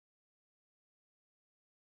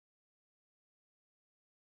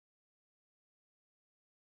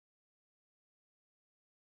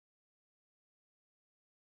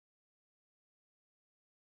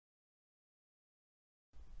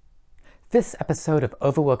This episode of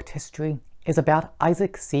Overlooked History is about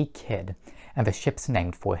Isaac C. Kidd and the ships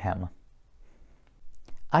named for him.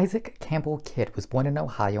 Isaac Campbell Kidd was born in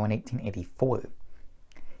Ohio in 1884.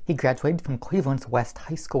 He graduated from Cleveland's West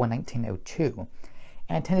High School in 1902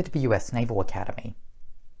 and attended the U.S. Naval Academy.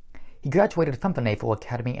 He graduated from the Naval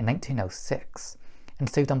Academy in 1906 and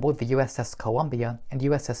served on board the USS Columbia and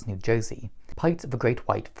USS New Jersey, pilots of the Great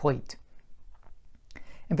White Fleet.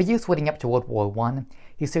 In the years leading up to World War I,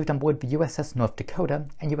 he served on board the USS North Dakota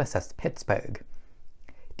and USS Pittsburgh.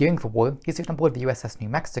 During the war, he served on board the USS New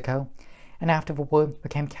Mexico, and after the war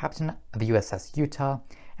became captain of the USS Utah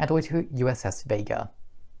and later USS Vega.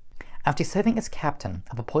 After serving as captain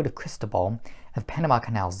of the port of Cristobal in the Panama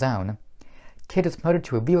Canal Zone, Kidd was promoted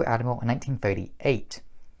to a rear admiral in 1938,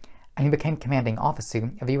 and he became commanding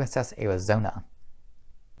officer of the USS Arizona.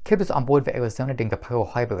 Kidd was on board the Arizona during the Pearl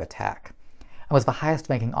Harbor attack, and was the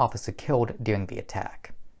highest-ranking officer killed during the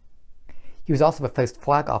attack. He was also the first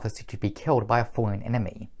flag officer to be killed by a foreign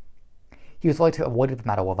enemy. He was later awarded the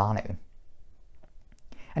Medal of Honor.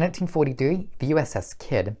 In 1943, the USS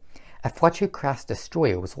Kidd, a Fletcher-class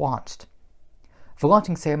destroyer, was launched. The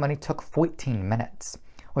launching ceremony took 14 minutes,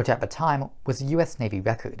 which at the time was a U.S. Navy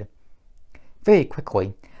record. Very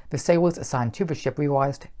quickly, the sailors assigned to the ship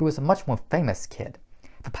realized there was a much more famous Kidd,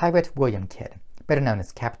 the pirate William Kidd, better known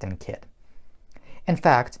as Captain Kidd. In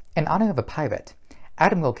fact, in honor of a pirate,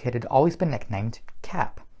 Admiral Kidd had always been nicknamed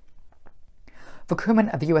Cap. The crewmen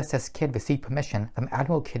of the USS Kidd received permission from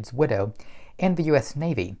Admiral Kidd's widow and the U.S.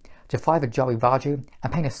 Navy to fly the Jolly Roger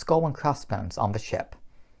and paint a skull and crossbones on the ship.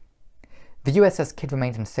 The USS Kidd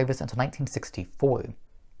remained in service until 1964.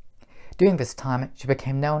 During this time, she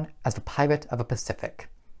became known as the Pirate of the Pacific.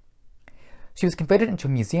 She was converted into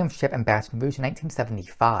a museum ship in Baton Rouge in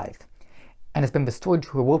 1975 and has been restored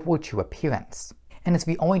to her World War II appearance, and is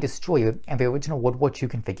the only destroyer in the original World War II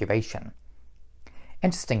configuration.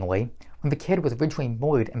 Interestingly, when the Kidd was originally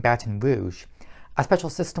moored in Baton Rouge, a special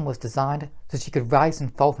system was designed so she could rise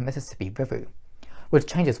and fall the Mississippi River, which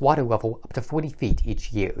changes water level up to 40 feet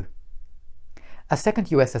each year. A second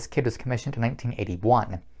USS Kidd was commissioned in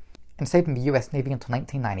 1981 and served in the U.S. Navy until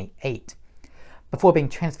 1998, before being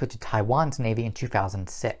transferred to Taiwan's Navy in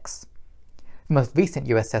 2006. The most recent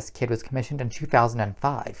USS Kidd was commissioned in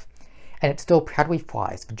 2005, and it still proudly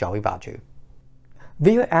flies the Jolly Roger.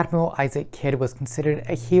 Rear Admiral Isaac Kidd was considered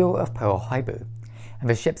a hero of Pearl Harbor, and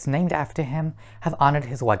the ships named after him have honored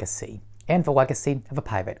his legacy, and the legacy of a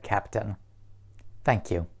pirate captain.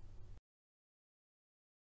 Thank you.